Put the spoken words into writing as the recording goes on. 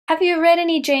Have you read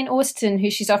any Jane Austen who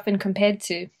she's often compared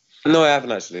to? No, I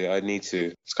haven't actually. I need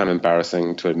to. It's kind of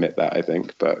embarrassing to admit that, I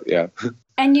think, but yeah.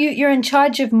 And you're in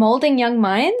charge of molding young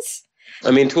minds?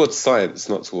 I mean, towards science,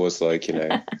 not towards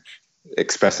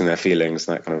expressing their feelings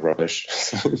and that kind of rubbish.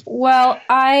 Well,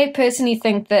 I personally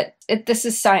think that this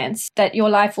is science, that your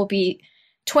life will be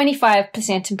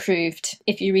 25% improved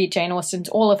if you read Jane Austen's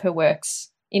all of her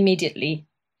works immediately.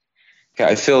 Yeah,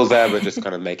 I feel there we're just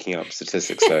kind of making up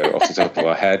statistics though off the top of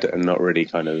our head and not really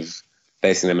kind of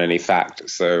basing them on any fact.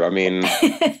 So, I mean,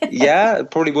 yeah, it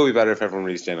probably will be better if everyone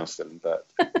reads Jane Austen, but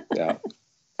yeah.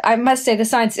 I must say the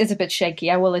science is a bit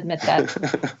shaky, I will admit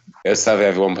that. Just have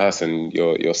every one person,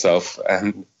 yourself,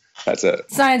 and that's it.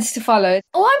 Science to follow.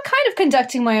 Well, I'm kind of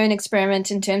conducting my own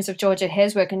experiment in terms of Georgette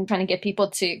Heyer's work and trying to get people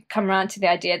to come around to the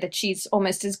idea that she's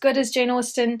almost as good as Jane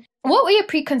Austen. What were your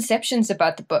preconceptions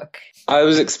about the book? I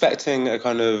was expecting a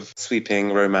kind of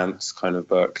sweeping romance kind of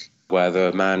book where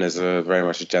the man is very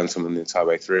much a gentleman the entire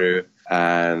way through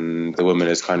and the woman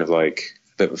is kind of like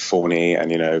a bit fawny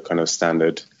and, kind of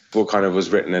standard. What kind of was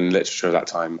written in literature at that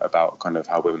time about kind of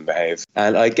how women behave.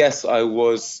 And I guess I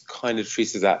was kind of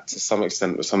treated that to some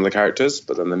extent with some of the characters,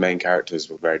 but then the main characters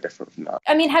were very different from that.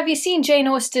 I mean, have you seen Jane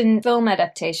Austen film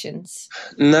adaptations?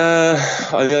 No,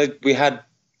 we had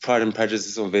Pride and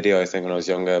Prejudice on video, I think, when I was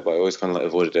younger, but I always kind of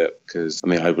avoided it because,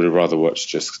 I would have rather watched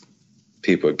just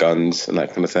people with guns and that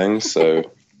kind of thing. So,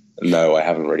 no, I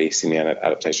haven't really seen the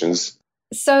adaptations.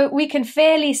 So we can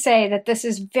fairly say that this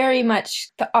is very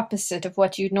much the opposite of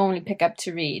what you'd normally pick up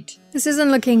to read. This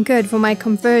isn't looking good for my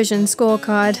conversion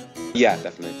scorecard. Yeah,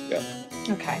 definitely, yeah.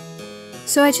 Okay.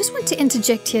 So I just want to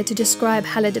interject here to describe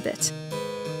Khalid a bit.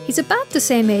 He's about the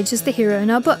same age as the hero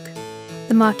in our book,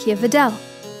 the Marquis of Vidal.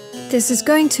 This is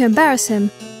going to embarrass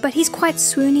him, but he's quite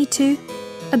swoony too.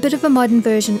 A bit of a modern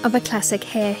version of a classic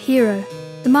Hare hero.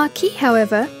 The Marquis,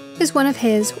 however, is one of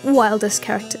his wildest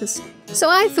characters. So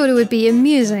I thought it would be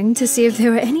amusing to see if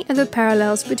there were any other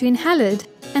parallels between Khalid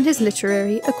and his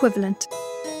literary equivalent.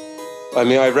 I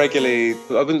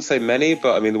wouldn't say many,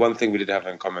 but the one thing we did have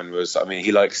in common was,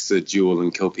 he likes to duel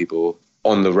and kill people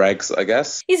on the regs, I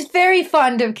guess. He's very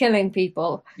fond of killing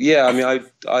people. Yeah,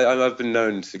 I've been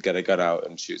known to get a gun out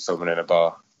and shoot someone in a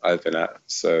bar I've been at,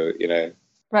 so,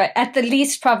 Right, at the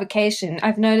least provocation.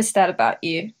 I've noticed that about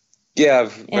you. Yeah,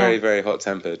 very, very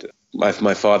hot-tempered.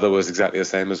 My father was exactly the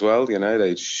same as well,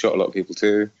 they shot a lot of people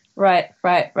too. Right.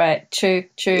 True.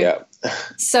 Yeah.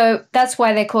 So that's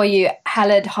why they call you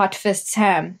Khalid Hot Fists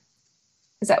Ham.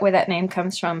 Is that where that name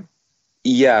comes from?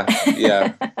 Yeah.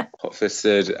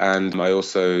 Hot-fisted, and I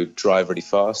also drive really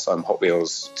fast. I'm Hot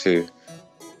Wheels too.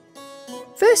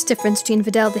 First difference between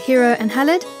Vidal the hero and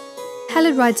Khalid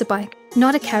rides a bike,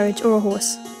 not a carriage or a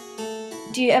horse.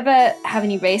 Do you ever have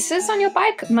any races on your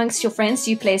bike amongst your friends?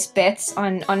 Do you place bets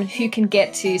on who can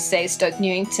get to, say, Stoke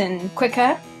Newington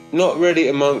quicker? Not really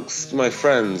amongst my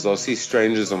friends. I'll see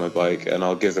strangers on my bike and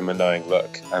I'll give them a knowing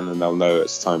look and then they'll know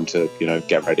it's time to,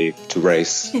 get ready to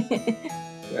race.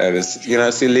 It's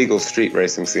the illegal street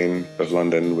racing scene of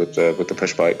London with the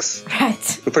push bikes. Right.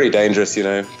 They're pretty dangerous,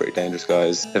 pretty dangerous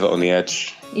guys. Live on the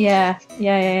edge. Yeah.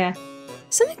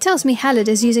 Something tells me Khalid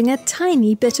is using a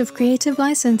tiny bit of creative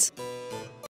license.